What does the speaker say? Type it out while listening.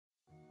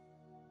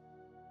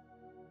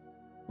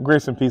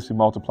Grace and peace be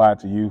multiplied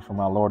to you from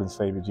our Lord and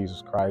Savior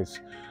Jesus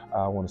Christ.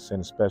 I want to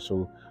send a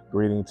special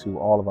greeting to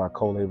all of our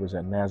co-laborers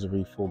at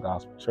Nazarene Full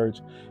Gospel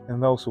Church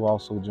and those who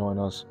also join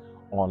us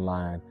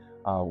online.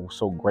 We're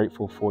so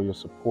grateful for your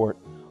support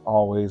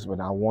always, but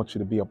I want you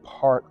to be a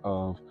part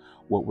of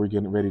what we're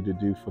getting ready to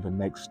do for the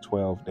next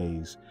 12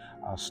 days.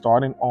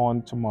 Starting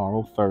on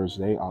tomorrow,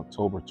 Thursday,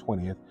 October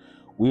 20th,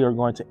 we are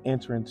going to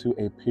enter into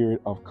a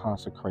period of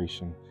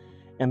consecration.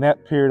 And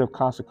that period of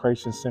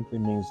consecration simply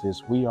means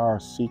this: we are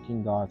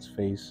seeking God's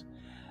face,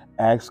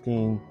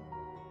 asking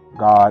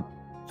God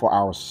for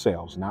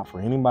ourselves, not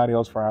for anybody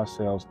else, for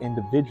ourselves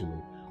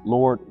individually.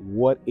 Lord,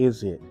 what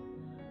is it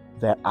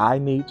that I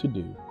need to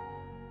do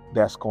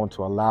that's going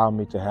to allow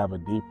me to have a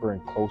deeper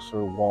and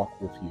closer walk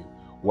with you?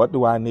 What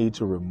do I need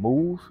to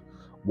remove?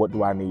 What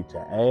do I need to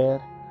add?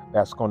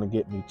 That's going to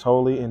get me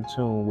totally in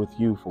tune with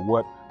you for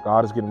what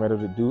God is getting ready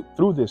to do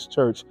through this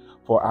church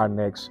for our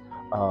next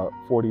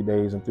 40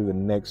 days and through the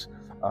next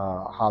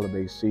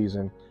holiday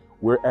season.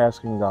 We're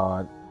asking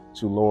God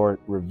to, Lord,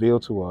 reveal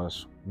to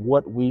us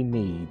what we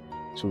need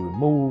to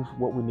remove,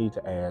 what we need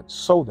to add,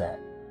 so that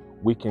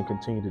we can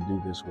continue to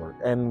do this work.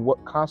 And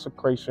what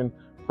consecration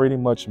pretty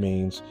much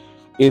means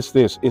is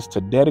this: it's to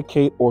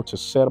dedicate or to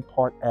set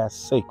apart as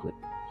sacred.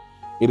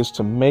 It is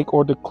to make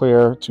or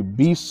declare to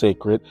be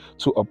sacred,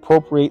 to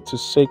appropriate to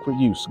sacred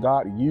use.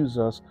 God, use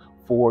us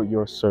for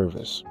your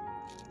service.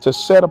 To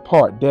set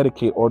apart,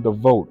 dedicate, or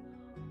devote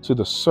to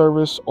the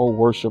service or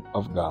worship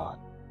of God.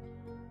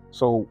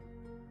 So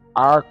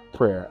our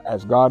prayer,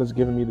 as God has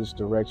given me this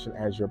direction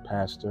as your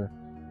pastor,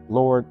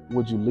 Lord,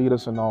 would you lead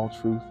us in all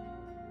truth?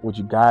 Would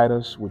you guide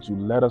us? Would you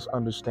let us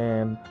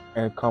understand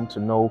and come to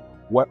know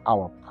what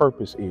our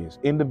purpose is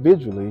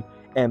individually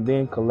and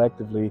then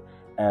collectively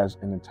as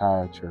an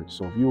entire church?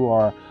 So if you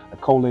are a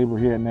co-laborer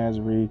here at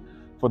Nazarene,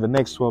 for the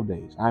next 12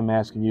 days, I'm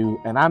asking you,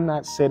 and I'm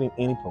not setting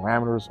any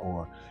parameters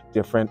or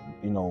different,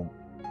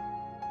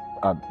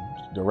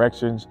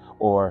 directions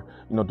or,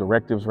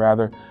 directives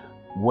rather.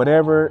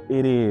 Whatever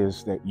it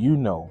is that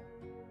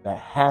that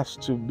has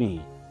to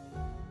be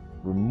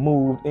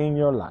removed in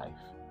your life,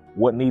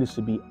 what needs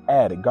to be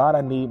added. God,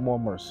 I need more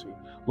mercy.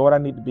 Lord, I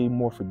need to be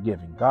more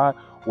forgiving. God,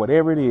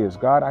 whatever it is,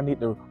 God, I need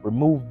to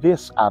remove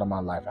this out of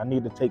my life. I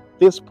need to take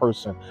this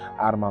person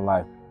out of my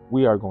life.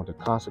 We are going to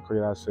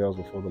consecrate ourselves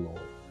before the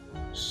Lord,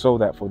 so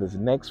that for this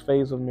next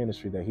phase of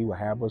ministry that he will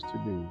have us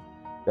to do,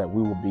 that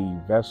we will be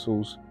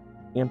vessels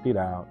emptied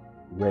out,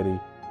 ready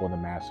for the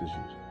master's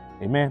use.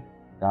 Amen.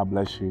 God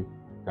bless you.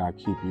 God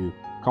keep you.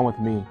 Come with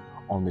me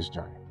on this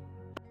journey.